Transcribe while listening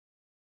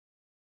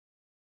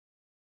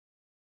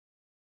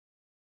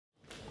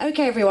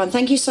Okay, everyone,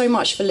 thank you so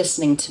much for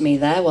listening to me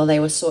there while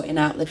they were sorting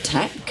out the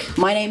tech.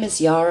 My name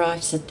is Yara,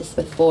 I've said this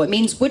before. It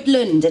means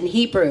woodland in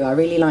Hebrew, I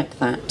really like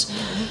that.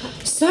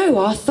 So,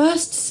 our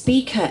first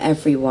speaker,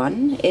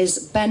 everyone, is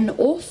Ben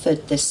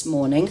Orford this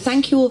morning.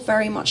 Thank you all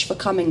very much for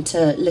coming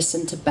to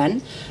listen to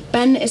Ben.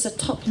 Ben is a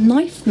top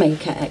knife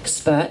maker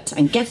expert,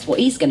 and guess what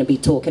he's going to be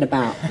talking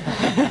about?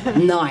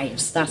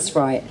 Knives, that's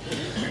right.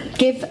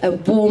 Give a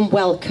warm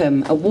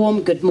welcome, a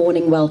warm good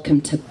morning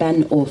welcome to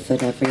Ben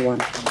Orford,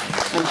 everyone.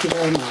 Thank you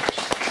very much.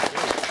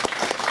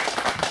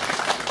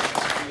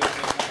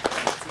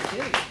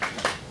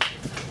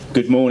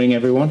 Good morning,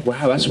 everyone.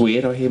 Wow, that's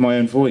weird. I hear my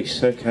own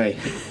voice. Okay.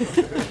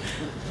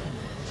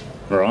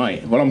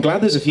 Right. Well, I'm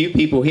glad there's a few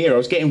people here. I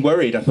was getting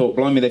worried. I thought,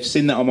 blimey, they've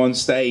seen that I'm on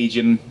stage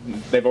and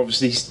they've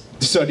obviously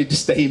decided to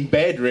stay in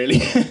bed, really.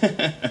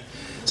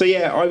 So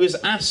yeah, I was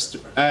asked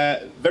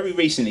very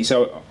recently.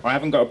 So I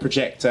haven't got a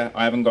projector,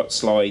 I haven't got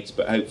slides,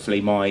 but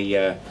hopefully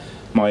my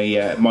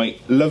my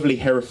lovely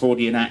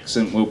Herefordian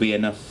accent will be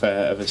enough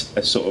of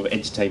a sort of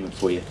entertainment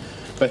for you.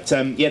 But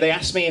yeah, they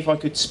asked me if I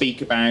could speak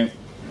about,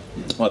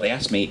 well, they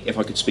asked me if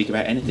I could speak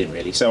about anything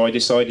really. So I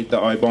decided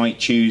that I might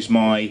choose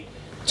my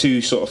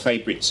two sort of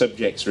favourite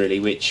subjects really,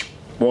 which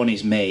one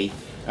is me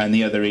and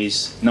the other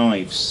is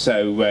knives.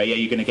 So yeah,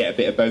 you're going to get a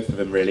bit of both of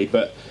them really.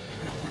 But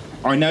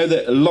I know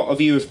that a lot of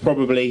you have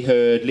probably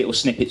heard little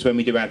snippets when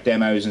we do our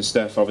demos and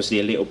stuff. Obviously,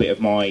 a little bit of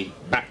my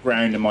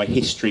background and my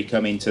history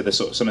come into the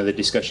sort of some of the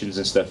discussions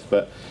and stuff.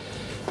 But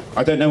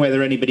I don't know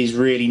whether anybody's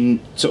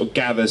really sort of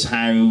gathers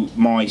how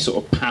my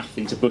sort of path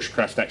into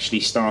bushcraft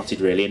actually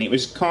started, really. And it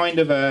was kind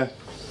of an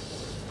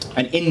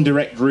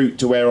indirect route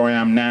to where I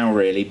am now,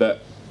 really. But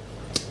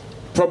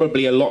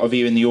probably a lot of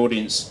you in the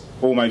audience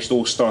almost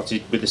all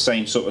started with the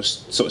same sort of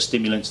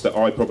stimulants that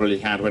I probably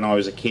had when I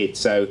was a kid.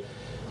 So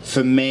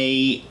for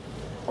me,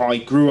 I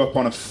grew up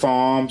on a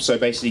farm, so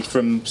basically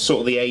from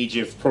sort of the age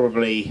of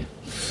probably,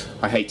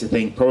 I hate to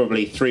think,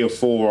 probably 3 or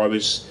 4, I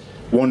was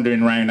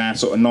wandering around our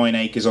sort of 9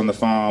 acres on the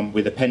farm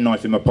with a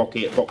penknife in my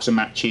pocket, a box of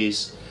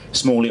matches, a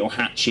small little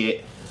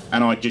hatchet,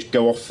 and I'd just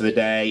go off for the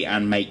day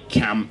and make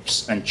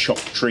camps and chop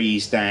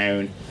trees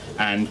down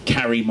and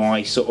carry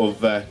my sort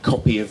of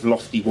copy of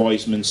Lofty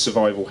Wiseman's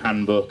survival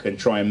handbook and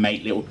try and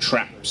make little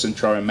traps and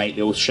try and make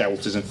little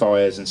shelters and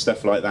fires and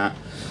stuff like that.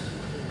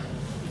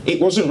 It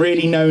wasn't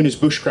really known as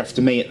bushcraft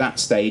to me at that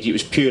stage. It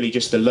was purely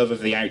just the love of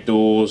the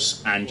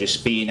outdoors and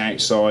just being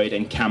outside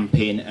and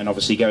camping and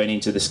obviously going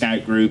into the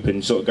scout group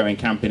and sort of going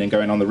camping and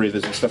going on the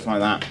rivers and stuff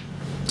like that.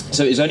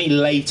 So it was only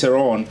later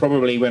on,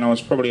 probably when I was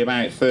probably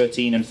about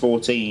 13 and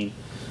 14,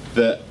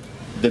 that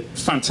the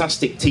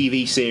fantastic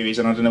TV series,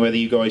 and I don't know whether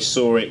you guys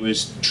saw it,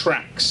 was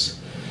Tracks.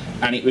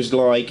 And it was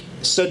like,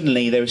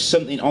 suddenly there was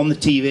something on the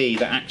TV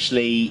that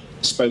actually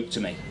spoke to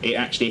me. It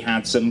actually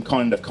had some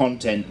kind of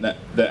content that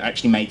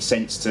actually made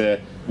sense to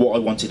what I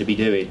wanted to be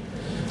doing.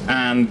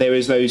 And there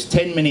was those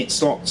 10-minute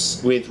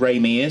slots with Ray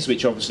Mears,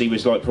 which obviously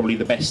was like probably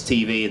the best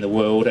TV in the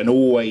world, and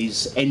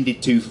always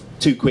ended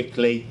too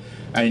quickly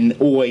and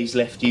always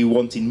left you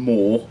wanting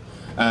more.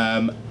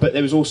 But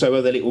there was also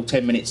other little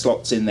 10-minute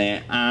slots in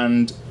there.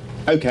 And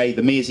okay,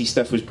 the Mearsy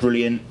stuff was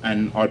brilliant,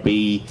 and I'd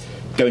be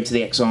going to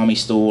the ex-army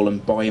stall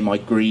and buying my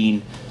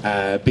green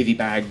bivvy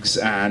bags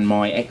and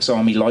my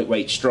ex-army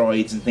lightweight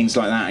strides and things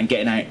like that, and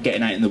getting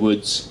out in the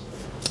woods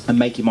and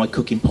making my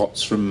cooking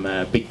pots from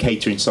big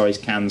catering size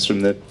cans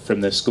from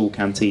the school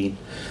canteen.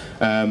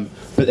 But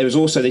there was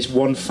also this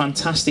one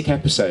fantastic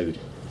episode,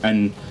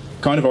 and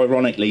kind of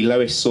ironically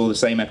Lois saw the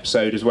same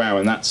episode as well,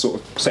 and that sort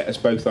of set us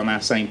both on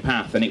our same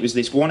path. And it was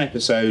this one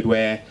episode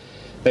where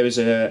there was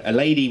a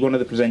lady, one of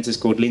the presenters,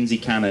 called Lindsay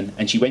Cannon,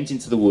 and she went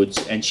into the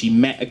woods and she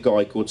met a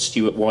guy called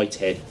Stuart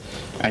Whitehead,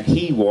 and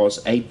he was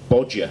a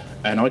bodger,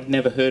 and I'd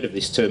never heard of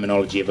this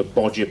terminology of a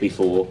bodger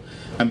before.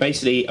 And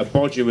basically a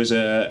bodger was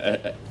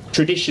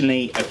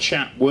traditionally a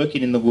chap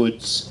working in the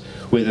woods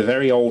with a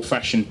very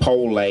old-fashioned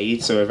pole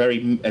lathe, so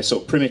a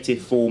sort of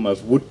primitive form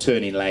of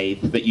wood-turning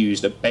lathe that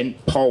used a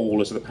bent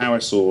pole as the power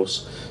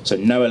source, so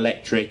no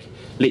electric,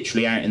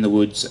 literally out in the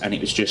woods. And it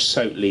was just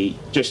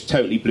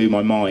totally blew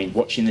my mind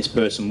watching this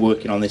person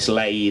working on this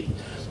lathe,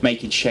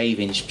 making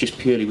shavings just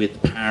purely with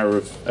the power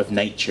of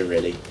nature,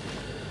 really.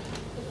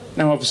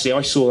 Now obviously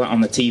I saw that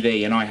on the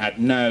TV and I had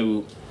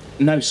no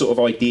sort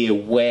of idea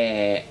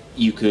where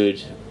you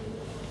could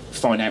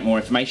find out more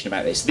information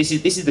about this. This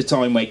is the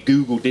time where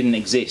Google didn't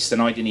exist,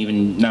 and I didn't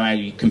even know how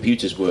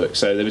computers work,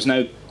 so there was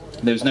no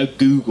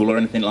Google or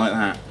anything like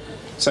that.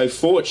 So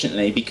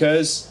fortunately,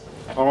 because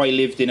I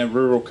lived in a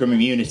rural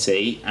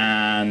community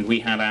and we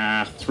had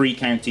our 3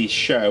 counties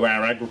show,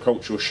 our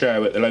agricultural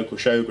show at the local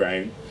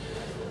showground,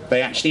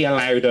 they actually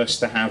allowed us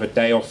to have a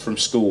day off from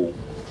school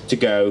to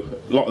go.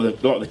 A lot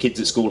of the kids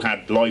at school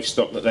had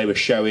livestock that they were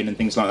showing and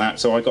things like that,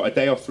 so I got a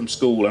day off from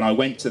school and I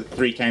went to the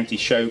 3 counties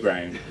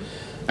showground,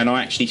 and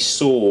I actually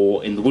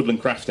saw in the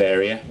Woodland Craft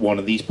area one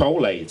of these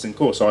pole lathes, and of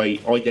course I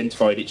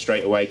identified it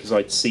straight away because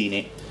I'd seen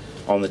it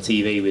on the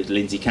TV with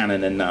Lindsay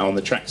Cannon and on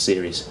the Track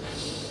series.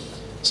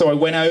 So I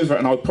went over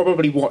and I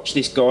probably watched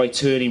this guy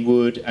turning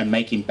wood and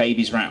making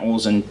baby's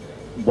rattles and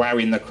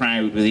wowing the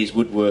crowd with his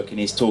woodwork and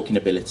his talking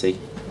ability.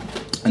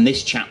 And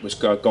this chap was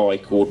a guy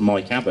called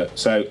Mike Abbott.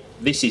 So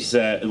this is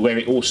where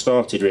it all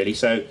started, really.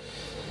 So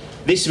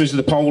this was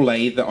the pole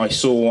lathe that I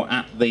saw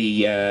at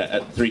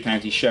the Three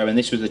Counties show, and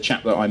this was the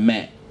chap that I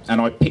met. And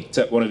I picked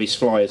up one of his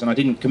flyers, and I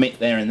didn't commit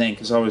there and then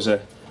because I was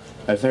a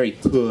very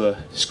poor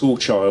school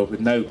child with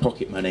no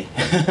pocket money.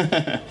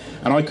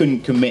 And I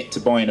couldn't commit to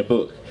buying a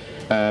book.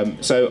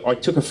 So I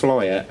took a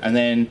flyer and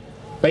then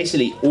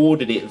basically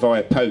ordered it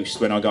via post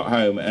when I got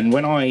home. And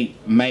when I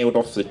mailed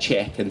off the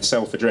cheque and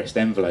self-addressed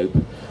envelope,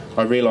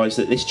 I realised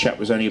that this chap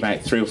was only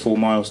about 3 or 4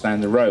 miles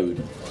down the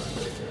road.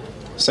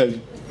 So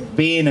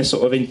being a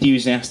sort of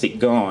enthusiastic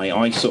guy,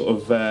 I sort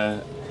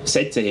of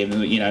said to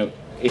him, you know,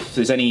 if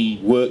there's any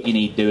work you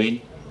need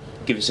doing,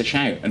 give us a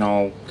shout and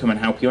I'll come and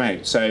help you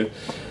out. So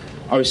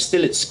I was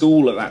still at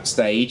school at that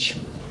stage,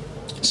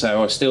 so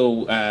I was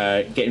still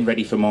getting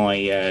ready for my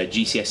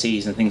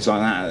GCSEs and things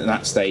like that at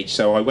that stage.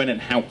 So I went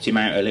and helped him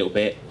out a little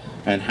bit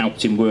and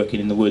helped him working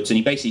in the woods. And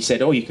he basically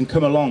said, oh, you can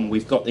come along,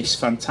 we've got this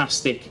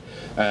fantastic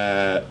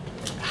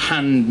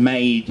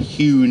handmade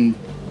hewn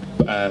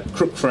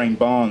crook frame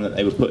barn that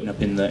they were putting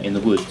up in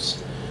the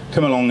woods.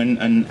 Come along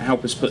and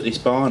help us put this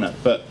barn up.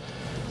 But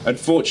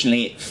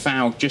unfortunately it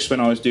fouled just when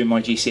I was doing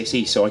my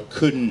GCSE, so I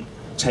couldn't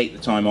take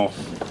the time off,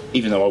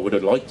 even though I would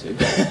have liked to.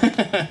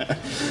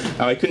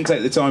 I couldn't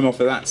take the time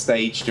off at that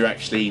stage to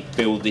actually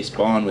build this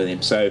barn with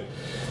him. So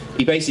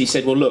he basically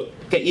said, well look,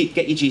 get your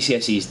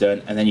GCSEs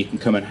done and then you can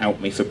come and help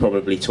me for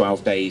probably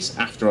 12 days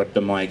after I'd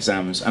done my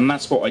exams. And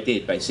that's what I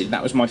did basically.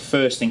 That was my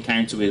first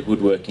encounter with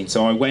woodworking.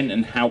 So I went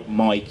and helped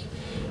Mike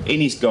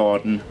in his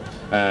garden.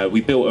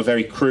 We built a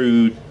very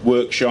crude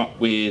workshop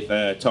with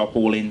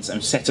tarpaulins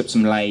and set up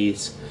some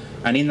lathes.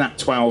 And in that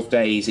 12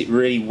 days, it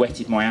really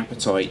whetted my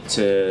appetite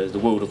to the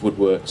world of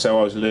woodwork. So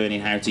I was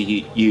learning how to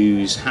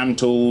use hand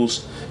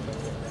tools.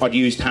 I'd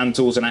used hand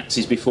tools and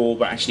axes before,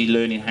 but actually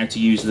learning how to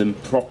use them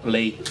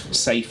properly,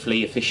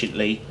 safely,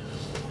 efficiently.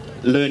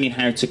 Learning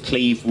how to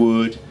cleave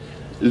wood.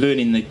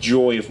 Learning the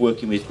joy of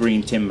working with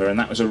green timber. And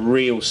that was a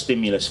real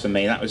stimulus for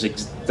me.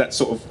 That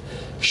sort of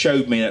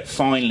showed me that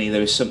finally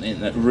there was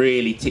something that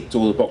really ticked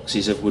all the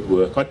boxes of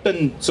woodwork. I'd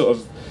done sort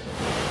of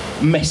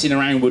messing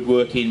around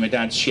woodworking in my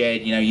dad's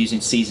shed, you know, using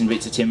seasoned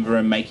bits of timber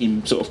and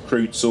making sort of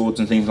crude swords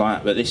and things like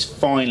that. But this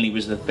finally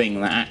was the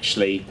thing that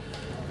actually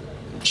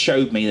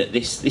showed me that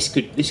this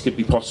could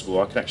be possible.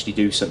 I could actually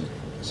do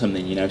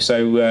something, you know.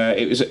 So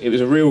it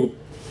was a real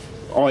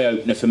eye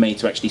opener for me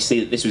to actually see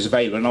that this was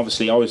available. And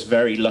obviously, I was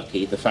very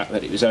lucky the fact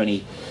that it was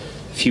only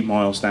a few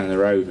miles down the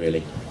road,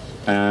 really.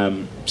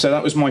 So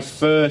that was my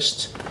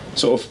first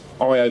sort of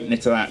eye opener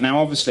to that. Now,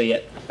 obviously,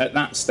 at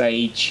that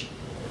stage,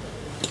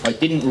 I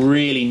didn't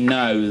really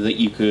know that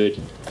you could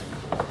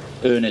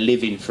earn a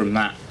living from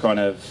that kind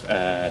of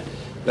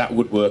that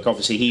woodwork.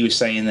 Obviously, he was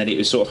saying that it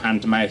was sort of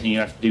hand to mouth and you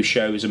have to do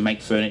shows and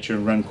make furniture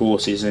and run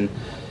courses, and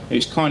it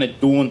was kind of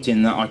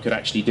daunting that I could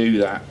actually do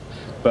that.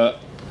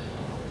 But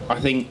I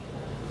think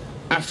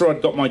after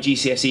I'd got my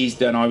GCSEs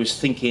done, I was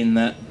thinking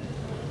that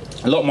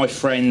a lot of my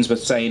friends were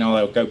saying, oh,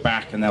 they'll go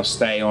back and they'll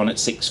stay on at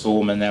sixth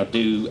form and they'll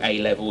do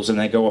A-levels and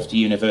they go off to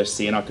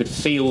university, and I could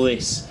feel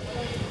this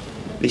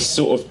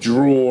sort of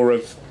draw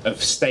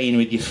of staying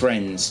with your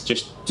friends,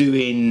 just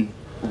doing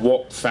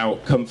what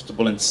felt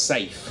comfortable and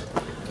safe,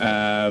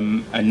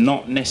 and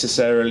not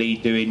necessarily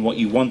doing what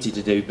you wanted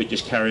to do, but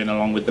just carrying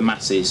along with the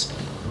masses.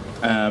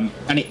 And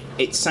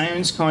it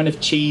sounds kind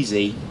of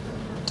cheesy,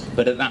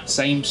 but at that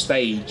same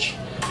stage,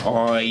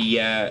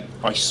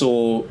 I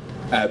saw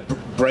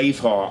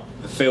Braveheart,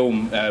 the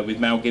film with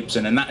Mel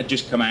Gibson, and that had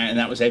just come out and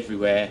that was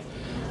everywhere.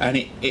 And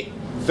it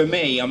for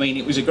me, I mean,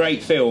 it was a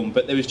great film,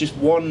 but there was just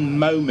one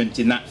moment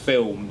in that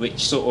film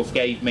which sort of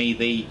gave me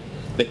the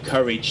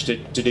courage to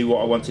do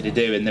what I wanted to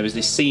do. And there was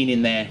this scene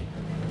in there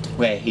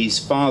where his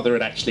father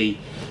had actually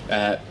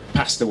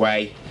passed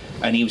away,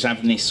 and he was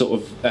having this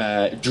sort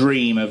of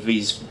dream of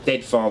his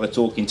dead father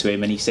talking to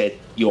him, and he said,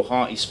 "Your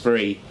heart is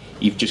free,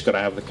 you've just got to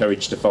have the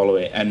courage to follow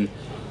it." And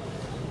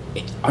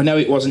I know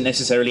it wasn't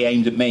necessarily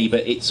aimed at me,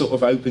 but it sort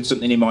of opened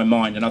something in my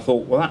mind, and I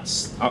thought, well,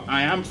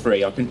 I am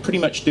free. I can pretty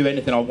much do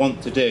anything I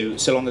want to do,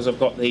 so long as I've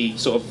got the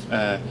sort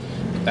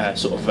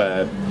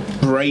of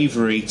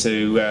bravery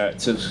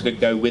to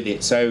go with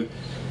it. So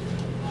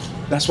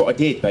that's what I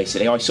did,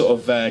 basically. I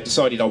sort of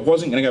decided I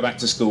wasn't going to go back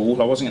to school.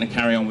 I wasn't going to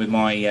carry on with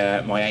my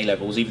my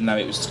A-levels, even though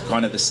it was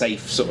kind of the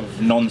safe, sort of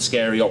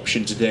non-scary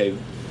option to do.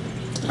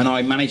 And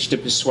I managed to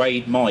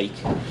persuade Mike,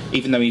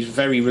 even though he was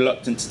very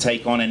reluctant to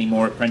take on any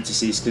more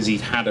apprentices because he'd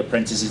had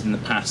apprentices in the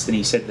past, and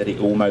he said that it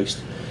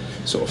almost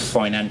sort of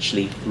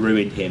financially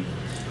ruined him.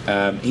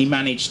 He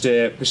managed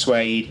to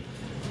persuade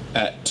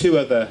 2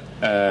 other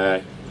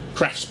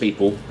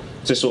craftspeople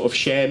to sort of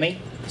share me.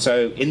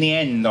 So in the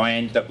end, I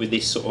ended up with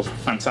this sort of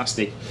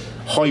fantastic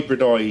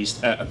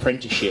hybridised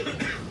apprenticeship,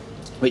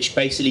 which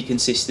basically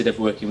consisted of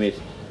working with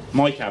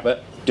Mike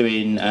Abbott,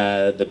 doing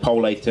the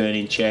pole lathe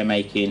turning, chair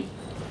making,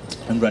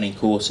 and running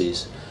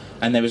courses.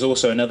 And there was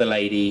also another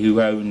lady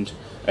who owned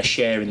a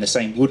share in the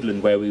same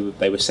woodland where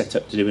they were set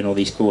up to doing all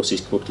these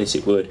courses called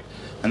Clisset Wood,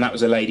 and that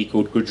was a lady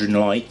called Gudrun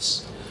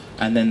Lights.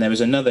 And then there was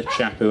another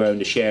chap who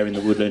owned a share in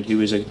the woodland who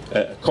was a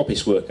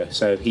coppice worker,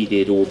 so he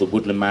did all the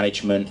woodland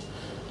management,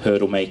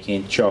 hurdle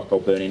making, charcoal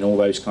burning, all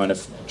those kind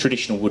of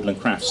traditional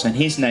woodland crafts, and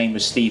his name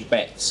was Steve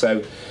Betts.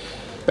 So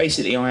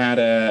basically I had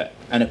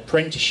an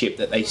apprenticeship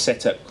that they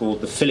set up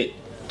called the Philip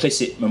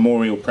Clisset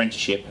Memorial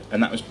Apprenticeship,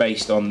 and that was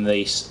based on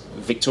this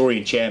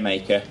Victorian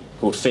chairmaker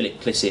called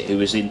Philip Clisset, who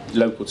was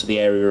local to the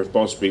area of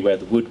Bosbury where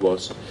the wood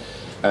was.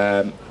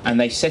 And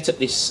they set up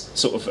this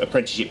sort of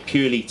apprenticeship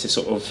purely to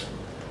sort of,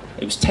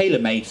 it was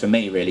tailor-made for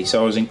me really,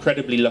 so I was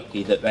incredibly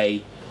lucky that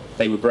they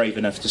were brave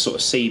enough to sort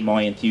of see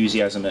my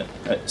enthusiasm at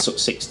sort of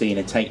 16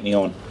 and take me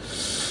on.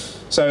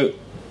 So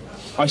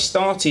I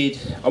started,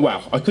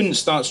 well, I couldn't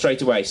start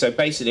straight away, so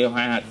basically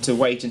I had to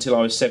wait until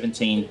I was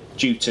 17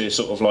 due to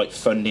sort of like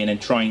funding and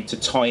trying to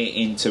tie it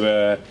into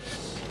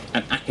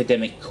an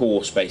academic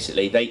course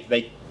basically.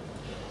 They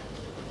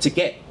to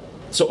get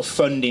sort of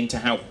funding to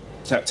help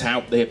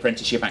the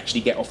apprenticeship actually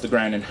get off the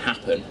ground and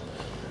happen,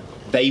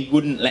 they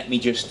wouldn't let me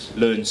just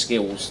learn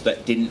skills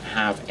that didn't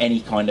have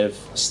any kind of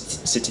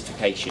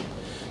certification.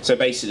 So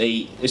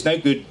basically, there's no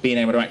good being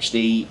able to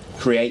actually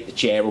create the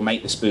chair or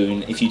make the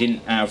spoon if you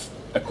didn't have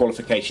a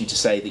qualification to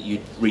say that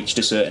you'd reached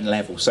a certain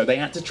level. So they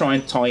had to try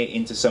and tie it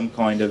into some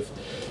kind of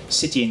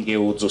city and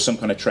guilds or some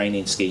kind of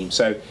training scheme.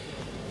 So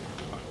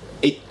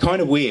it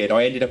kind of weird,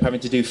 I ended up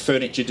having to do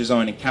furniture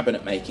design and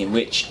cabinet making,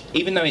 which,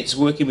 even though it's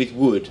working with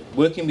wood,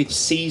 working with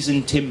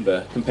seasoned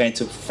timber compared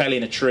to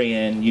felling a tree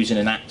and using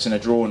an axe and a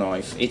draw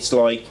knife, it's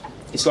like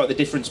the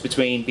difference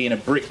between being a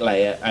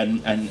bricklayer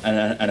and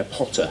a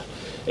potter.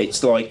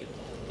 It's like,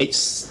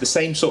 it's the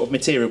same sort of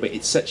material, but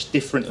it's such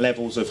different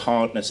levels of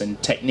hardness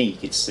and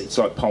technique. It's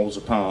like poles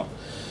apart.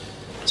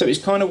 So it's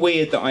kind of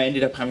weird that I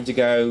ended up having to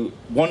go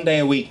one day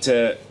a week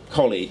to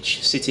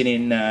college, sitting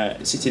in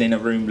a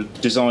room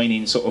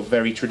designing sort of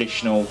very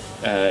traditional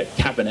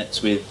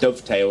cabinets with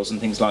dovetails and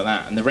things like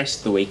that, and the rest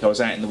of the week I was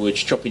out in the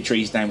woods chopping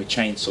trees down with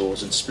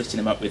chainsaws and splitting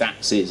them up with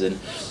axes, and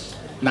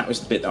that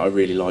was the bit that I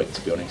really liked,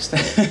 to be honest.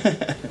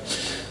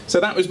 So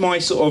that was my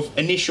sort of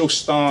initial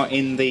start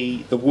in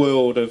the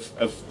world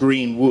of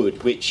green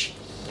wood, which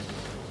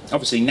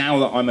obviously now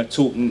that I'm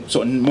sort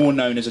of more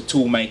known as a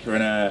tool maker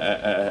and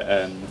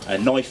a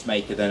knife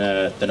maker than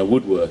a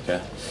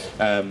woodworker,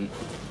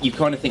 you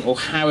kind of think, well,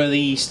 how are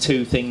these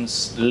two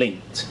things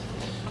linked?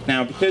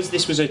 Now, because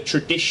this was a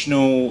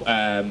traditional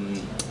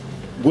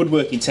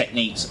woodworking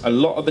techniques, a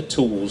lot of the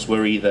tools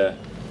were either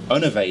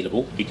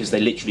unavailable because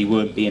they literally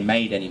weren't being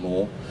made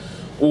anymore,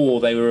 or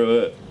they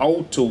were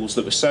old tools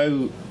that were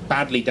so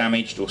badly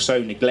damaged or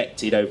so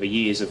neglected over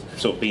years of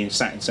sort of being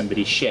sat in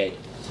somebody's shed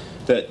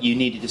that you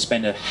needed to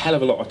spend a hell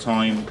of a lot of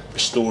time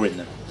restoring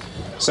them.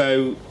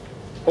 So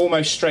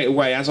almost straight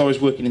away, as I was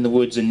working in the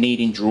woods and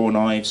needing draw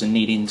knives and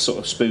needing sort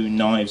of spoon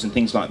knives and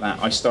things like that,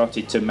 I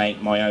started to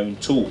make my own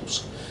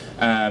tools.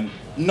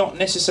 Not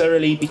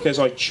necessarily because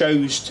I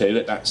chose to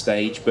at that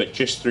stage, but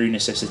just through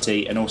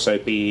necessity and also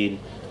being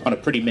on a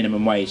pretty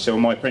minimum wage. So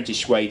my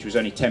apprentice wage was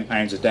only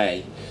 £10 a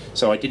day,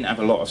 so I didn't have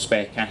a lot of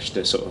spare cash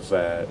to sort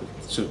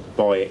of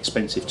buy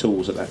expensive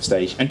tools at that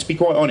stage. And to be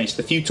quite honest,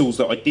 the few tools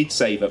that I did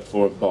save up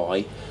for and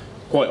buy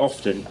quite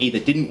often either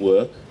didn't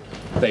work,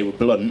 they were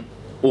blunt,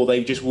 or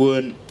they just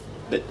weren't.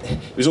 It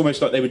was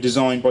almost like they were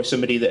designed by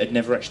somebody that had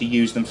never actually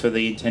used them for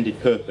the intended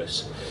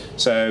purpose.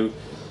 So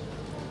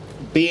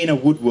being a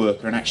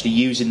woodworker and actually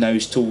using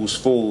those tools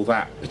for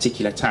that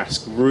particular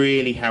task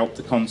really helped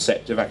the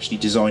concept of actually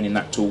designing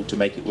that tool to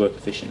make it work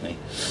efficiently.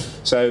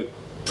 So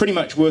pretty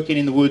much working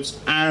in the woods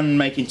and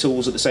making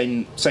tools at the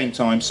same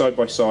time, side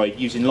by side,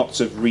 using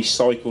lots of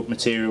recycled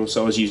materials.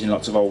 So I was using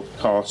lots of old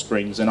car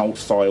springs and old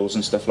files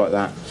and stuff like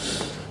that.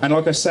 And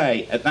like I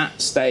say, at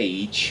that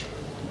stage,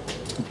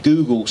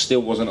 Google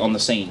still wasn't on the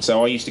scene,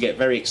 so I used to get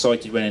very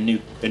excited when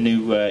a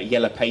new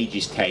Yellow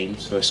Pages came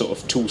for sort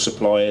of tool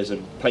suppliers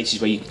and places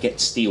where you could get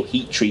steel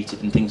heat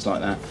treated and things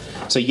like that.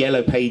 So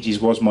Yellow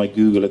Pages was my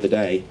Google of the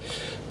day.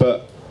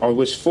 But I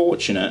was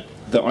fortunate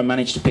that I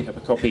managed to pick up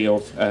a copy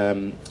of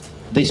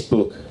this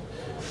book,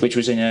 which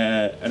was in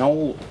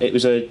it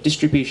was a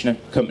distribution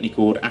company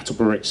called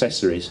Attleborough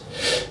Accessories,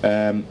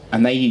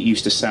 and they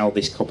used to sell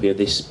this copy of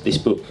this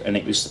book, and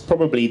it was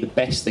probably the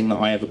best thing that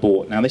I ever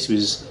bought. Now, this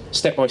was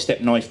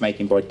Step-by-Step Knife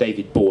Making by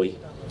David Boy,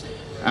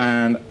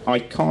 and I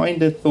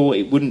kind of thought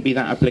it wouldn't be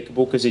that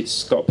applicable because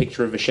it's got a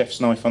picture of a chef's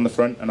knife on the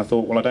front, and I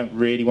thought, well, I don't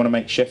really want to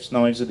make chef's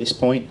knives at this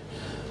point.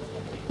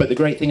 But the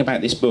great thing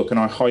about this book, and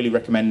I highly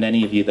recommend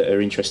any of you that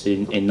are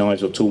interested in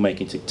knives or tool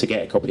making to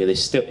get a copy of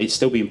this, it's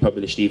still being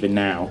published even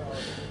now,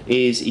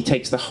 is he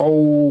takes the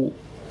whole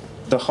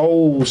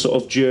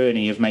sort of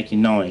journey of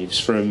making knives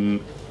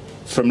from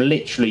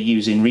literally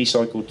using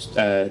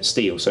recycled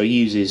steel. So he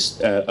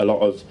uses a lot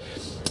of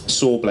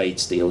saw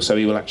blade steel, so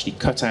he will actually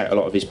cut out a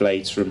lot of his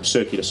blades from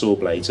circular saw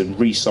blades and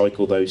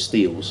recycle those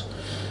steels.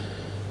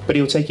 But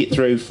he'll take it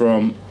through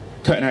from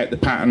cutting out the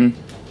pattern,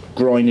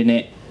 grinding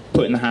it,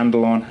 putting the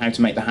handle on, how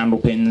to make the handle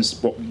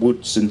pins, what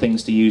woods and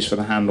things to use for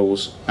the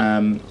handles,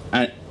 and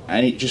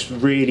and it just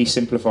really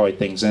simplified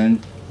things.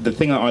 And the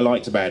thing that I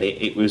liked about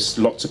it, it was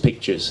lots of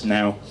pictures.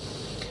 Now,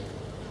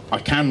 I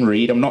can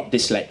read, I'm not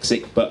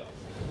dyslexic, but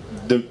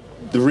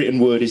the written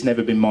word has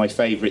never been my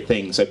favourite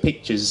thing. So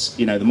pictures,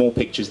 you know, the more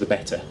pictures, the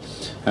better.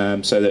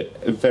 So that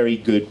a very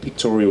good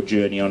pictorial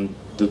journey on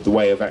the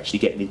way of actually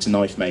getting into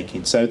knife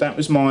making. So that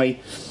was my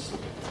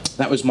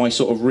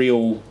sort of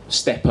real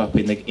step up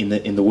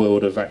in the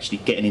world of actually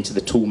getting into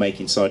the tool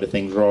making side of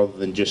things rather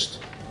than just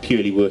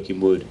purely working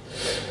wood.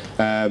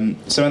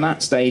 So in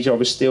that stage, I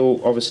was still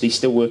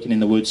working in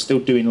the woods, still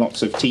doing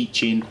lots of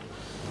teaching,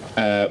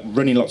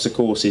 running lots of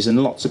courses,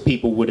 and lots of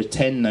people would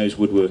attend those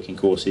woodworking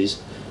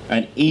courses.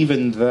 And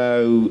even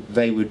though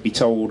they would be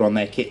told on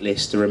their kit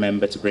list to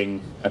remember to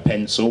bring a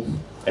pencil,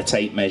 a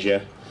tape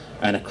measure,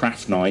 and a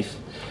craft knife,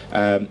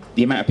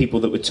 the amount of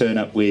people that would turn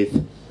up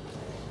with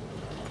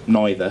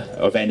neither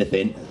of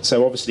anything.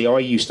 So obviously I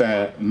used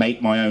to make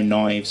my own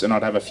knives, and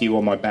I'd have a few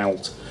on my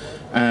belt.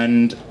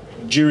 And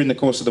during the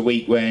course of the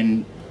week,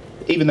 when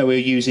even though we were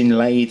using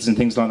lathes and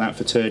things like that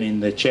for turning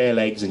the chair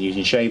legs and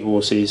using shave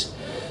horses,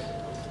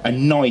 a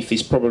knife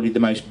is probably the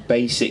most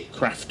basic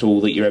craft tool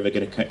that you're ever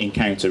going to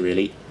encounter,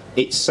 really.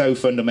 It's so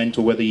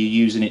fundamental, whether you're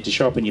using it to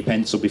sharpen your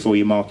pencil before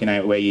you're marking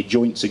out where your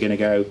joints are going to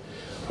go,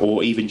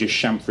 or even just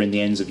chamfering the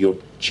ends of your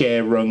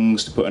chair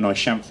rungs to put a nice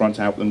chamfer on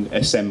to help them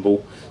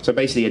assemble. So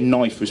basically a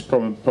knife was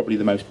probably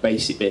the most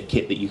basic bit of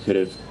kit that you could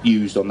have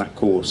used on that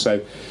course.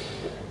 So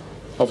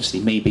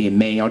obviously, me being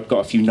me, I'd got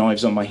a few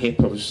knives on my hip.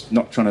 I was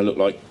not trying to look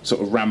like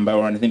sort of Rambo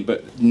or anything,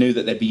 but knew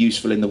that they'd be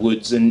useful in the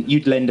woods. And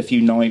you'd lend a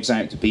few knives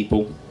out to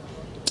people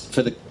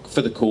for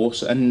the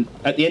course, and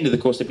at the end of the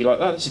course they'd be like,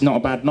 oh, this is not a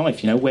bad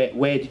knife, you know,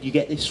 where did you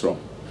get this from?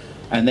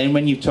 And then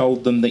when you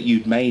told them that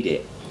you'd made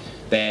it,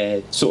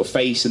 their sort of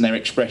face and their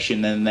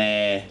expression and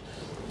their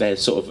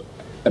sort of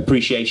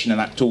appreciation of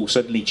that tool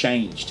suddenly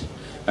changed,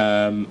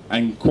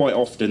 and quite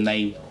often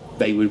they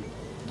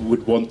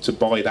would want to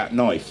buy that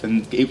knife,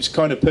 and it was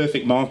kind of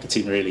perfect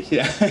marketing, really.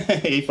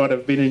 If I'd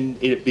have been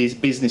in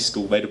business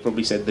school, they'd have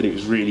probably said that it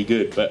was really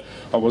good, but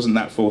I wasn't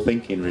that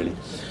forward-thinking, really.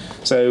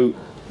 So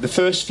the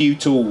first few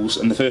tools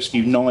and the first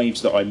few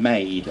knives that I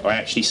made, I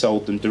actually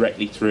sold them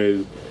directly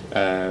through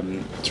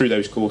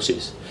those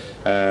courses,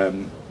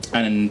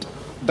 and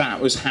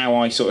that was how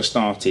I sort of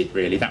started,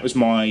 really. That was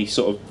my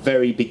sort of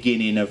very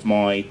beginning of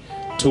my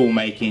tool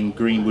making,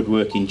 green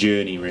woodworking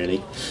journey,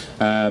 really.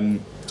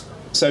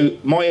 So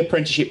my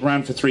apprenticeship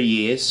ran for 3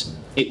 years.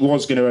 It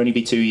was going to only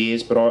be 2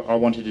 years, but I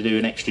wanted to do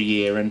an extra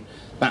year, and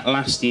that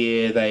last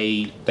year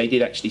they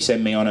did actually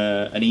send me on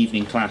an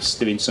evening class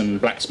doing some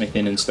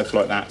blacksmithing and stuff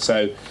like that.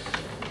 So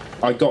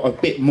I got a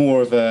bit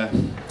more of a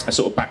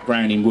sort of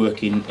background in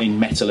working in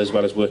metal as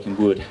well as working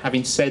wood.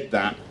 Having said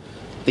that,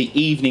 the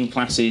evening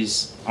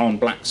classes on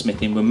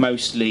blacksmithing were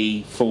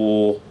mostly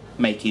for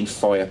making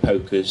fire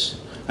pokers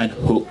and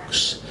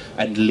hooks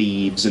and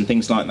leaves and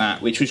things like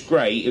that, which was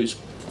great. It was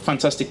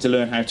fantastic to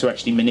learn how to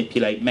actually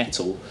manipulate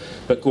metal,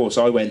 but of course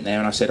I went there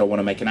and I said I want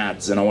to make an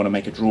adze and I want to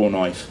make a draw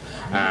knife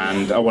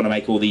and I want to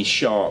make all these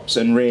sharps,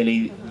 and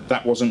really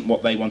that wasn't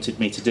what they wanted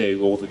me to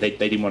do, or that they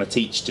didn't want to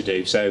teach to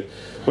do. So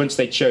once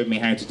they'd showed me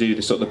how to do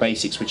the sort of the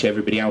basics which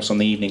everybody else on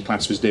the evening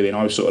class was doing,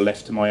 I was sort of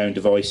left to my own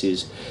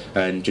devices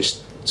and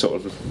just sort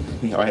of,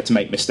 you know, I had to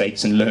make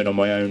mistakes and learn on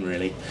my own,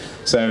 really.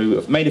 So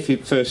I've made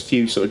first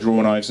few sort of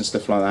draw knives and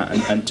stuff like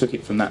that, and took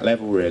it from that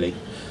level, really.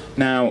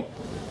 Now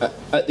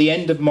at the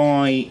end of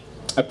my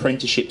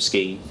apprenticeship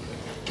scheme,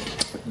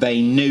 they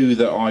knew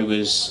that I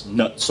was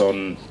nuts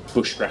on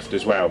bushcraft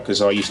as well,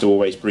 because I used to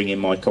always bring in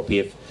my copy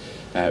of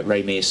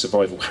Ray Mears'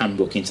 Survival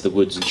Handbook into the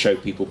woods and show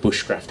people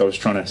bushcraft. I was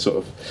trying to sort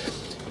of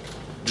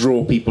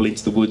draw people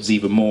into the woods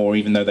even more,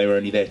 even though they were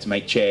only there to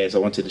make chairs. I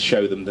wanted to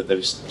show them that there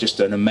was just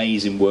an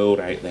amazing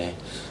world out there.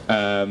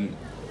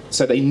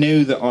 So they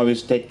knew that I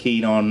was dead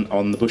keen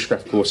on the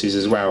bushcraft courses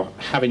as well.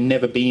 Having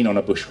never been on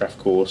a bushcraft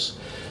course,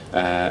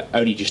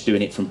 only just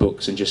doing it from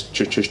books and just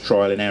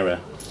trial and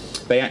error,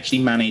 they actually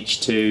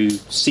managed to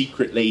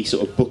secretly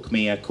sort of book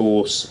me a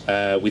course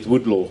with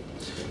woodlaw.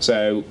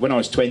 So when I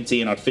was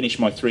 20 and I'd finished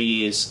my 3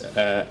 years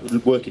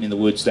working in the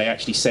woods, they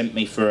actually sent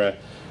me for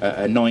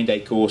a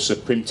 9-day course, a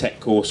Primtech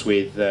course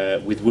with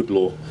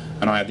woodlaw,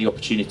 and I had the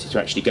opportunity to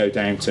actually go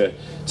down to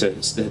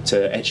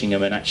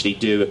Etchingham and actually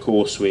do a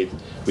course with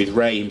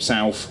Ray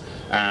himself.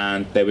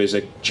 And there was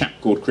a chap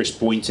called Chris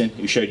Boynton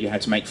who showed you how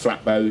to make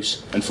flat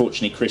bows.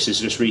 Unfortunately, Chris has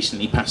just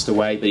recently passed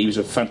away, but he was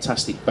a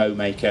fantastic bow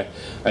maker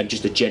and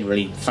just a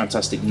generally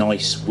fantastic,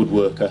 nice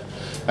woodworker.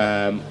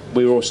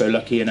 We were also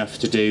lucky enough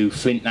to do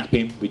flint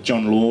knapping with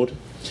John Lord,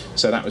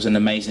 so that was an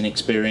amazing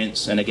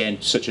experience, and again,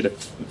 such a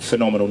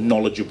phenomenal,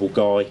 knowledgeable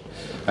guy.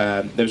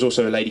 There was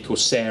also a lady called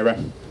Sarah.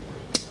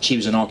 She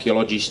was an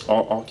archaeologist,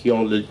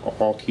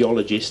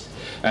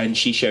 and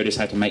she showed us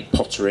how to make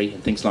pottery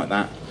and things like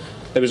that.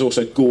 There was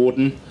also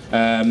Gordon,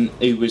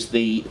 who was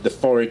the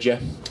forager.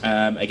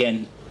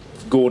 Again,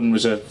 Gordon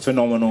was a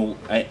phenomenal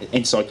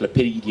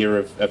encyclopedia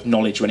of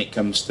knowledge when it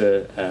comes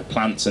to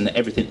plants and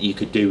everything that you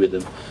could do with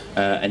them.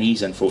 And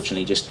he's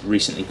unfortunately just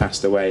recently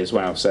passed away as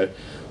well. So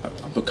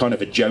I'm kind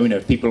of a Jonah.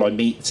 People I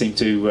meet seem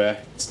to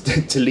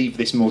leave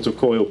this mortal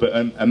coil. But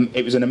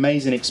it was an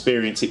amazing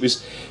experience. It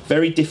was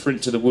very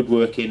different to the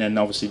woodworking and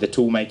obviously the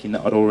tool making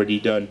that I'd already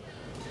done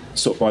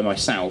sort of by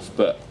myself.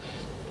 But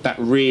that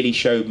really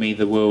showed me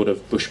the world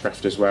of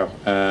bushcraft as well,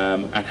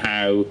 and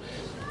how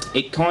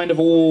it kind of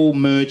all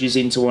merges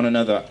into one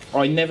another.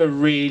 I never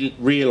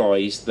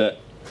realised that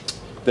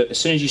as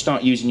soon as you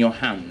start using your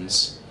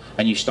hands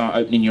and you start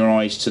opening your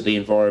eyes to the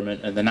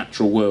environment and the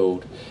natural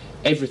world,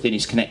 everything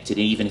is connected,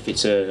 even if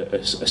it's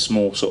a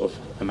small sort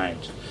of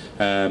amount.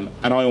 And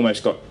I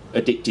almost got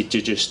addicted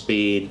to just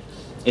being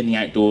in the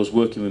outdoors,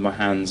 working with my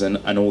hands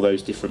and all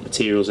those different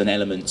materials and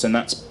elements. And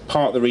that's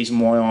part of the reason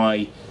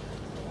why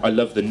I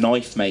love the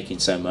knife making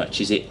so much,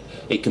 is it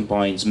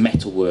combines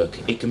metalwork,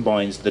 it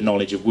combines the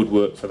knowledge of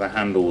woodwork for the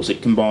handles,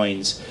 it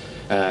combines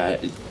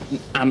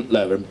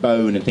antler and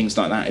bone and things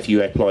like that if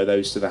you apply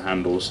those to the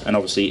handles, and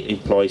obviously it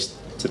applies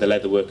to the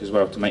leatherwork as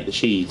well to make the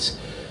sheaths.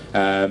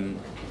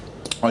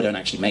 I don't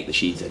actually make the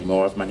sheaths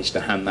anymore. I've managed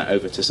to hand that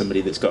over to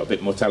somebody that's got a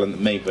bit more talent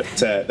than me, but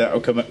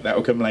that'll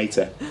come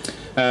later.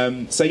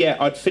 So yeah,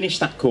 I'd finished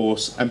that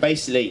course, and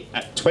basically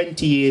at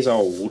 20 years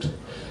old,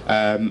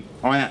 I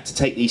had to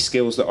take these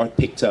skills that I'd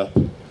picked up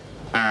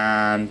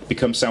and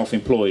become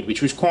self-employed,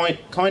 which was kind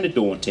of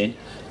daunting.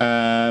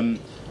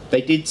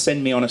 They did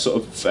send me on a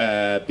sort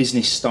of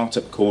business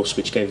startup course,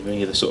 which gave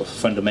me the sort of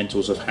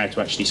fundamentals of how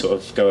to actually sort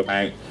of go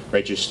about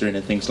registering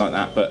and things like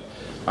that. But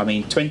I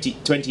mean, 20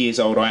 years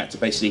old, I had to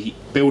basically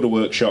build a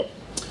workshop,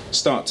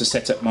 start to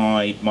set up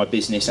my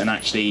business, and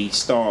actually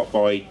start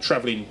by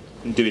travelling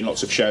and doing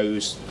lots of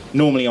shows.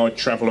 Normally I'd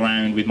travel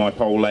around with my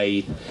pole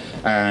lathe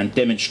and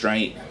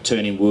demonstrate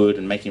turning wood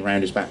and making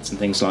rounders bats and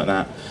things like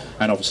that,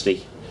 and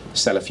obviously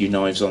sell a few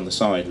knives on the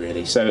side,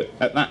 really. So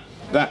at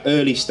that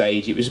early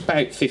stage, it was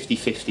about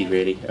 50-50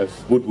 really,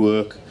 of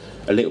woodwork,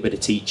 a little bit of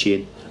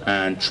teaching,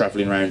 and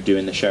travelling around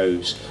doing the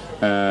shows.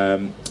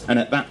 And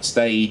at that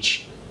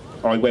stage,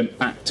 I went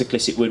back to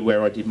Clisset Wood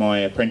where I did my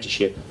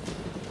apprenticeship,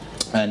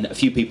 and a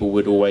few people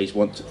would always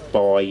want to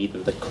buy either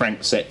the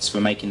crank sets for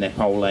making their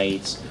pole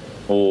lathes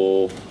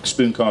or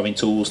spoon carving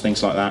tools,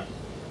 things like that.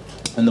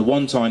 And the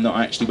one time that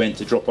I actually went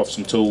to drop off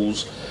some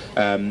tools,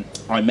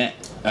 I met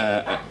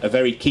a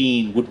very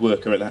keen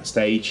woodworker at that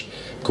stage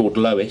called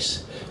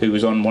Lois, who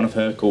was on one of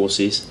her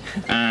courses,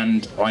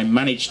 and I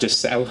managed to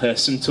sell her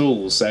some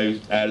tools. So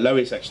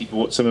Lois actually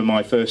bought some of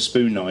my first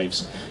spoon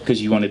knives,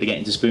 because you wanted to get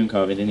into spoon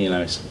carving, didn't you,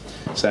 Lois?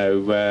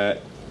 So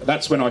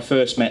that's when I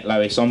first met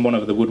Lois on one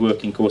of the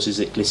woodworking courses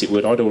at Clisset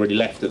Wood. I'd already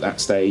left at that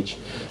stage,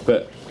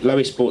 but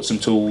Lois bought some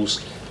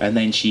tools, and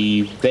then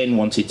she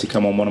wanted to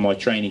come on one of my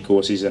training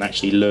courses and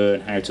actually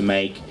learn how to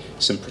make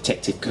some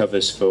protective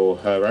covers for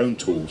her own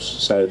tools.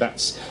 So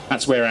that's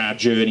where our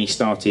journey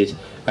started,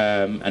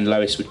 and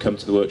Lois would come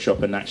to the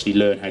workshop and actually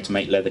learn how to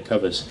make leather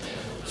covers.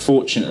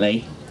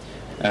 Fortunately,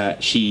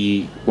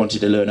 she wanted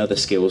to learn other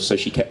skills, so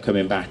she kept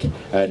coming back,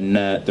 and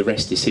the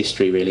rest is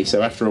history, really.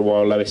 So after a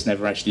while, Lois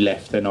never actually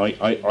left, and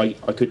I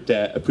could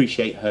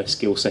appreciate her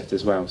skill set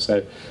as well.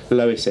 So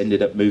Lois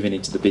ended up moving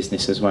into the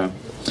business as well.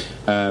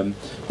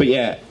 But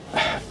yeah,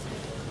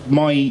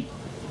 my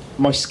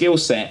skill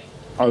set,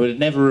 I would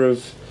never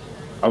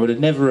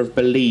have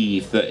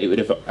believed that it would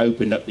have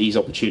opened up these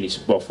opportunities.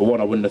 Well, for one,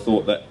 I wouldn't have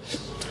thought that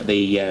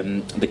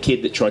the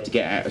kid that tried to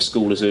get out of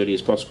school as early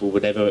as possible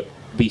would ever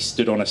be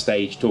stood on a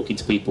stage talking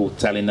to people,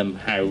 telling them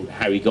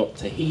how he got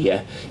to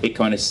here. It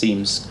kind of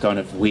seems kind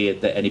of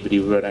weird that anybody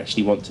would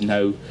actually want to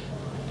know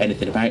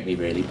anything about me,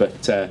 really.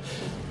 But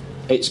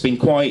it's been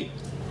quite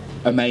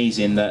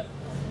amazing that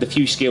the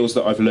few skills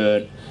that I've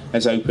learned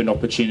has opened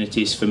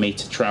opportunities for me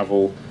to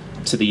travel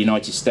to the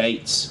United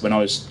States. When I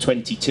was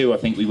 22, I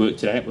think we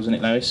worked it out, wasn't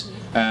it, Lois?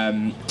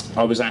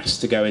 I was asked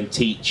to go and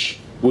teach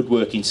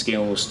woodworking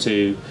skills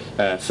to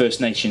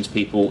First Nations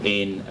people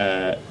in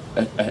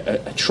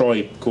a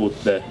tribe called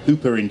the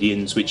Hooper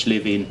Indians, which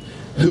live in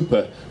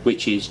Hooper,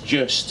 which is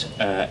just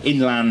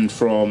inland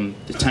from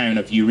the town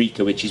of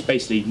Eureka, which is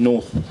basically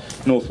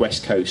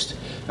northwest coast,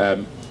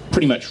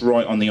 pretty much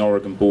right on the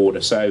Oregon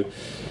border. So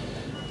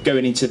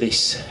going into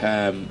this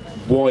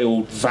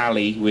wild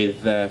valley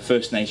with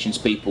First Nations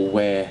people,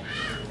 where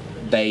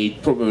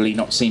they'd probably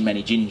not seen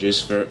many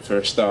gingers for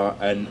a start,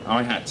 and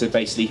I had to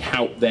basically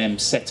help them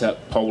set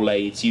up pole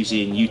lathes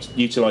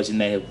utilising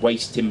their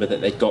waste timber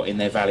that they'd got in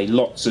their valley.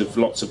 Lots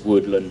of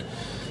woodland.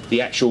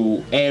 The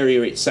actual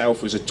area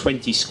itself was a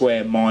 20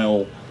 square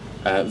mile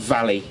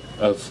valley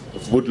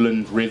of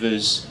woodland,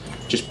 rivers,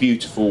 just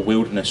beautiful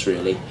wilderness,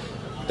 really.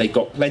 They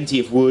got plenty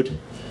of wood,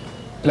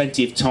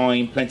 plenty of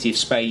time, plenty of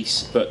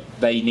space, but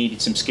they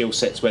needed some skill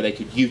sets where they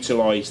could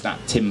utilise that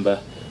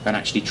timber and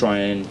actually try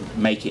and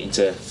make it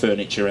into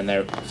furniture and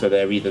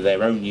either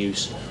their own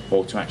use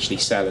or to actually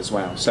sell as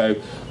well. So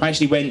I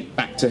actually went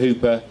back to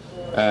Hooper,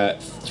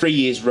 3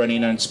 years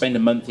running, and spend a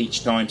month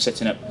each time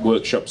setting up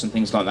workshops and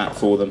things like that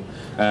for them,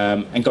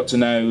 and got to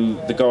know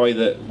the guy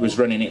that was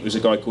running it was a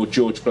guy called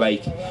George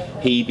Blake.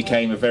 He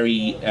became a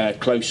very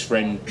close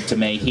friend to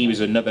me. He was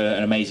an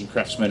amazing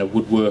craftsman, a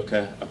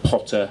woodworker, a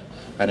potter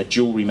and a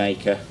jewellery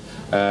maker,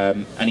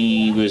 and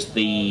he was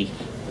the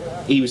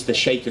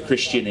Shaker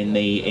Christian in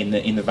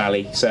the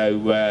valley.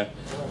 So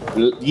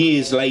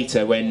years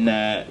later, when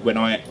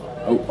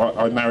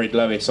I married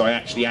Lois, I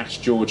actually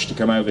asked George to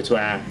come over to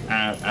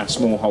our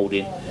small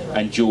holding,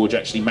 and George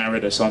actually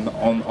married us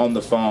on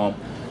the farm.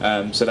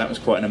 So that was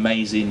quite an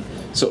amazing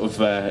sort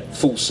of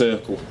full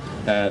circle.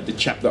 The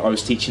chap that I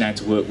was teaching how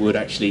to work wood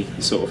actually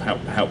sort of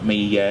helped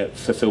me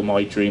fulfil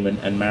my dream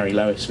and marry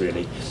Lois,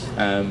 really.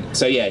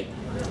 So yeah,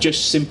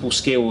 just simple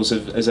skills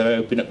as I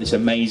open up this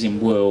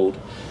amazing world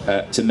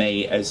to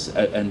me,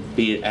 and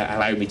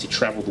allow me to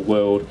travel the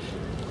world,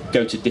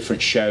 go to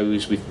different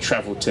shows. We've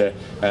travelled to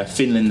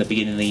Finland the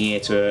beginning of the year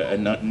to a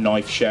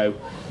knife show.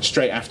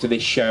 Straight after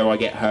this show I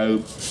get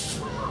home,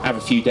 have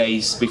a few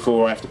days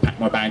before I have to pack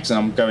my bags, and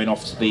I'm going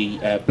off to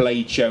the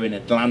Blade show in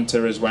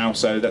Atlanta as well,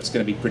 so that's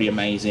going to be pretty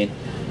amazing.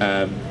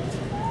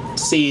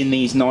 Seeing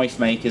these knife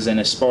makers and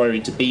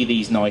aspiring to be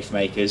these knife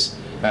makers.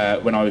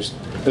 When I was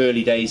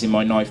early days in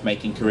my knife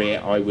making career,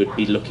 I would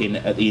be looking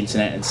at the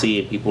internet and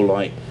seeing people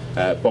like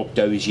Bob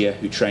Dozier,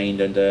 who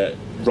trained under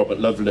Robert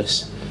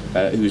Lovelace,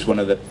 who was one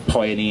of the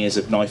pioneers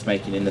of knife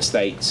making in the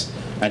States,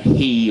 and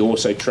he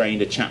also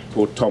trained a chap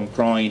called Tom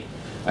Crine.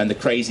 And the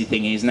crazy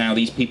thing is, now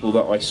these people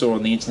that I saw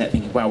on the internet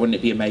thinking, wow, wouldn't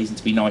it be amazing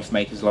to be knife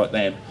makers like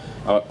them,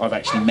 I've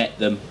actually met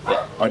them.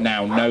 I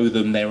now know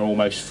them. They're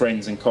almost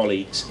friends and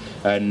colleagues,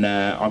 and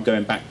I'm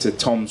going back to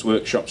Tom's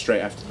workshop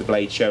straight after the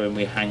Blade show, and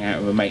we hang out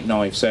and we make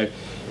knives. So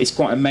it's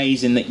quite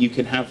amazing that you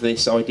can have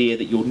this idea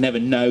that you'll never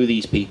know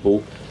these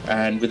people,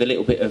 and with a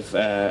little bit of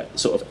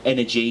sort of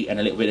energy and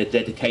a little bit of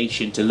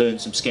dedication to learn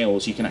some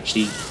skills, you can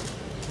actually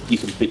be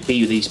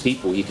with these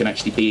people. You can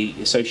actually be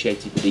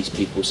associated with these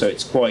people. So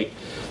it's quite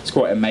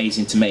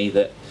amazing to me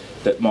that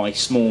my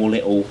small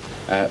little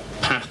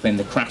path in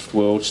the craft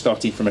world,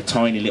 starting from a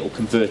tiny little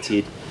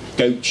converted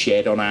goat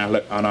shed on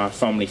our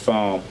family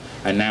farm,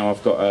 and now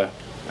I've got a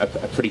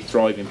pretty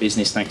thriving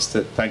business thanks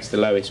to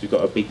Lois. We've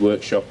got a big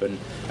workshop, and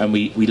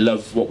we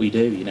love what we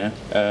do. You know,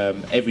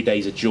 every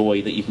day's a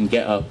joy that you can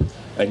get up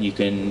and you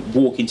can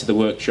walk into the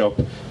workshop.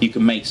 You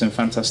can make some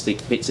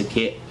fantastic bits of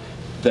kit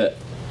that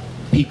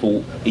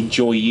people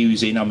enjoy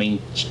using. I mean,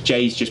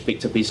 Jay's just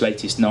picked up his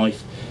latest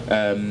knife.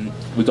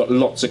 We've got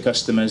lots of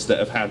customers that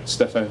have had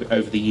stuff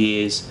over the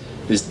years.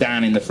 There's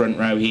Dan in the front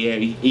row here.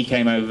 He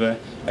came over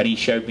and he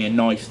showed me a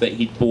knife that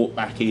he'd bought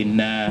back in,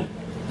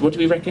 what do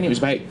we reckon? It was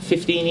about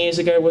 15 years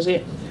ago, was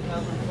it?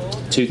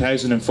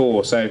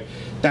 2004. So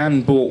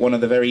Dan bought one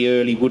of the very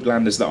early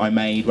Woodlanders that I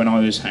made when I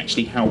was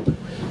actually helping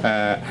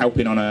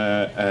on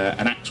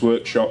an axe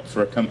workshop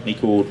for a company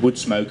called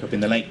Woodsmoke up in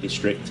the Lake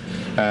District.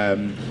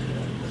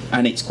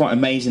 And it's quite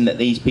amazing that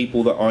these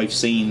people that I've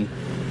seen,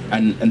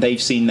 and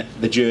they've seen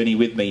the journey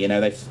with me, you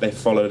know, they've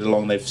followed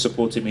along, they've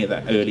supported me at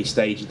that early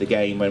stage of the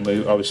game when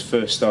I was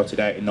first started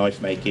out in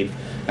knife making,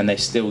 and they're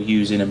still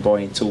using and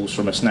buying tools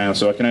from us now.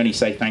 So I can only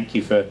say thank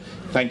you for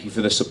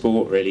the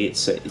support, really.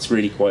 It's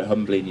really quite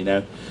humbling, you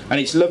know. And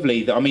it's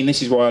lovely that, I mean,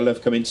 this is why I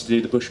love coming to do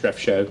the Bushcraft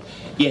show.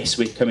 Yes,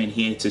 we're coming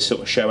here to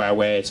sort of show our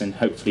wares and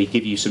hopefully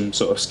give you some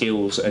sort of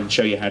skills and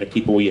show you how to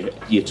keep all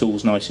your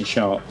tools nice and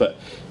sharp, but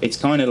it's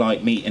kind of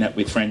like meeting up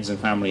with friends and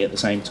family at the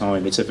same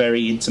time. It's a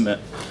very intimate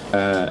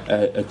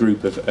a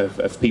group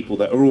of people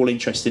that are all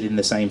interested in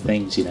the same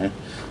things, you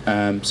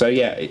know. So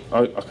yeah,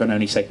 I can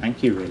only say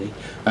thank you, really.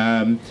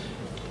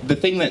 The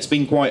thing that's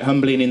been quite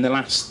humbling in the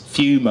last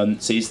few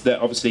months is that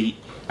obviously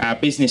our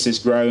business has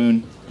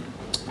grown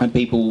and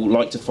people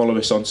like to follow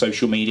us on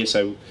social media,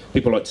 so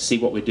people like to see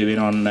what we're doing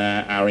on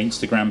our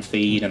Instagram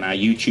feed and our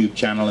YouTube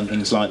channel and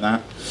things like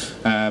that.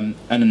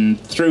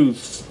 And through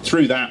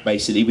that,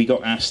 basically, we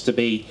got asked to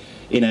be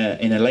in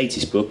a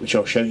latest book, which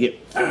I'll show you,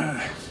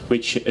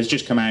 which has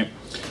just come out.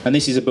 And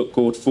this is a book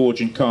called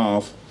Forge and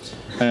Carve.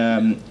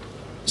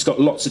 It's got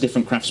lots of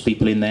different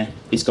craftspeople in there.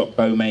 It's got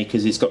bow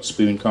makers, it's got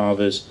spoon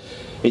carvers,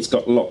 it's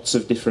got lots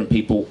of different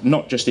people,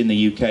 not just in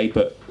the UK,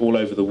 but all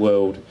over the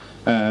world.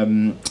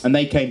 And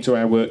they came to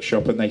our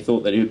workshop and they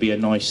thought that it would be a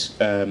nice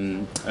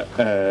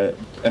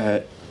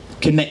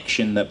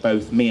connection that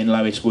both me and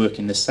Lois work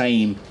in the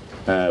same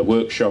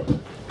workshop,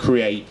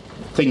 create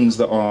things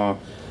that are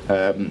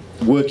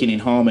working in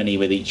harmony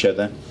with each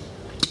other,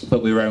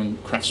 but we're own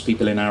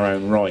craftspeople in our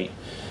own right.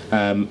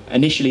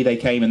 Initially they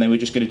came and they were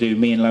just going to do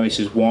me and Lois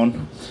as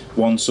one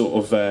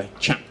sort of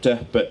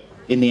chapter, but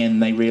in the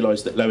end they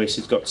realised that Lois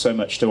has got so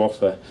much to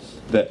offer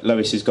that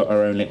Lois has got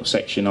her own little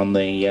section on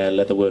the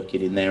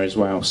leatherworking in there as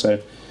well. So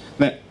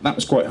that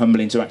was quite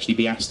humbling to actually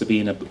be asked to be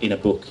in a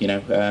book, you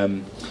know.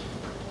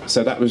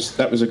 So that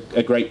was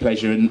a great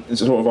pleasure, and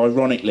sort of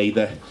ironically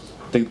the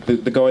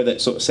guy that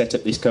sort of set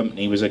up this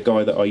company was a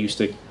guy that I used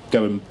to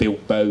go and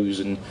build bows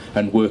and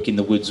work in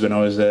the woods when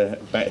I was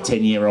about a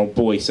 10-year-old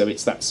boy. So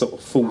it's that sort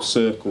of full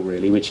circle,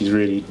 really, which is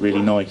really,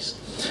 really nice.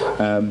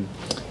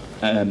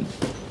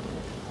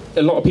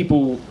 a lot of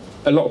people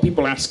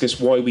ask us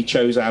why we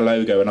chose our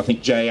logo, and I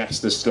think Jay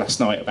asked us last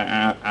night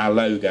about our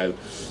logo.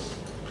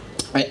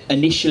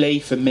 Initially,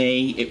 for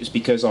me, it was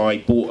because I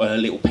bought a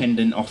little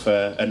pendant off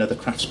another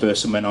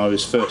craftsperson when I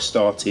was first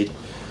started,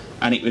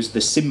 and it was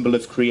the symbol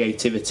of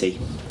creativity.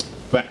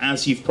 But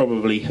as you've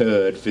probably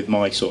heard with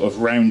my sort of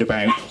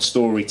roundabout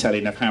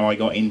storytelling of how I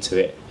got into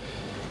it,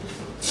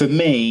 for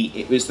me,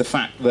 it was the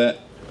fact that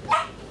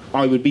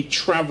I would be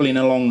travelling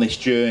along this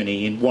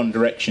journey in one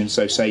direction,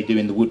 so say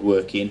doing the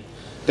woodworking,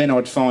 then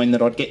I'd find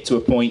that I'd get to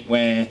a point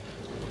where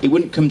it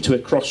wouldn't come to a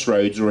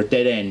crossroads or a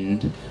dead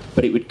end,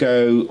 but it would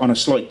go on a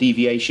slight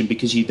deviation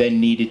because you then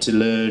needed to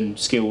learn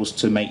skills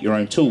to make your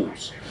own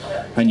tools.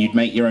 And you'd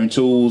make your own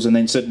tools, and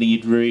then suddenly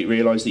you'd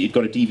realise that you'd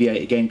got to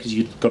deviate again because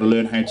you'd got to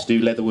learn how to do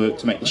leather work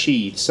to make the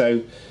sheaths.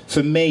 So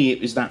for me,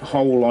 it was that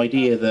whole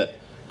idea that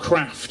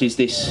craft is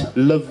this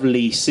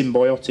lovely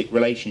symbiotic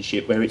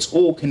relationship where it's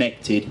all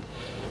connected,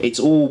 it's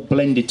all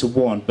blended to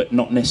one, but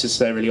not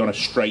necessarily on a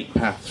straight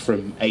path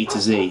from A to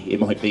Z. It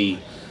might be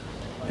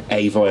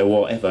A via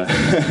whatever,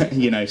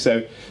 you know.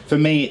 So for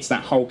me, it's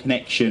that whole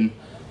connection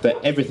that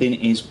everything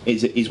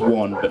is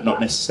one, but not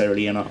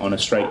necessarily on a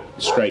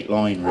straight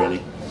line,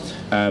 really.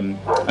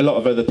 A lot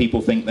of other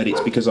people think that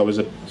it's because I was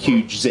a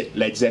huge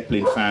Led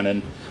Zeppelin fan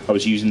and I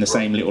was using the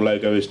same little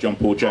logo as John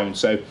Paul Jones.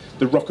 So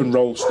the rock and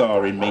roll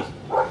star in me,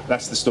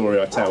 that's the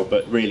story I tell.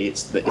 But really,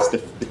 it's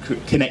the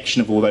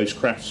connection of all those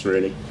crafts,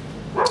 really.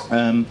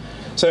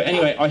 So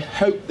anyway, I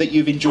hope that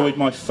you've enjoyed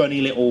my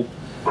funny little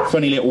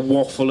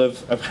waffle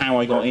of how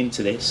I got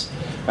into this.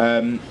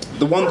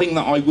 The one thing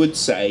that I would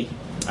say,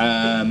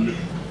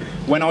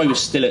 when I was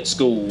still at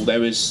school, there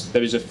was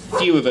a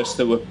few of us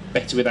that were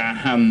better with our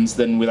hands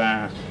than with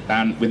our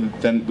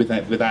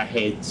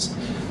heads.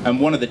 And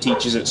one of the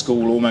teachers at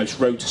school almost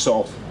wrote us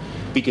off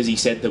because he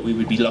said that we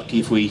would be lucky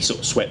if we sort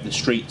of swept the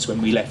streets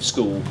when we left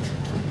school.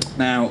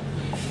 Now,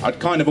 I'd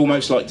kind of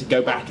almost like to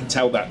go back and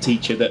tell that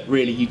teacher that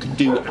really you can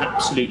do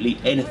absolutely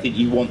anything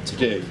you want to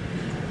do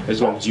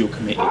as long as you're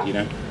committed, you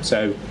know.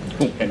 So,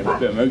 getting a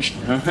bit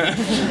emotional.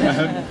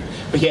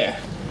 But yeah,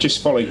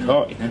 just follow your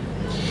heart, you know.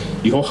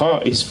 Your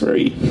heart is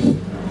free.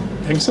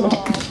 Thanks a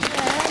lot.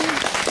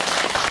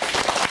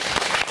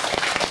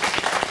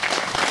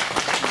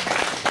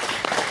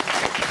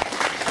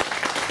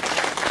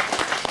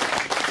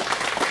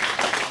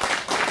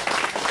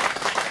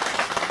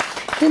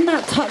 Didn't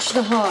that touch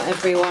the heart,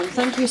 everyone?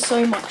 Thank you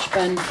so much,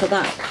 Ben, for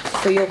that,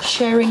 for your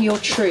sharing your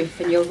truth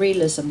and your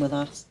realism with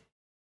us.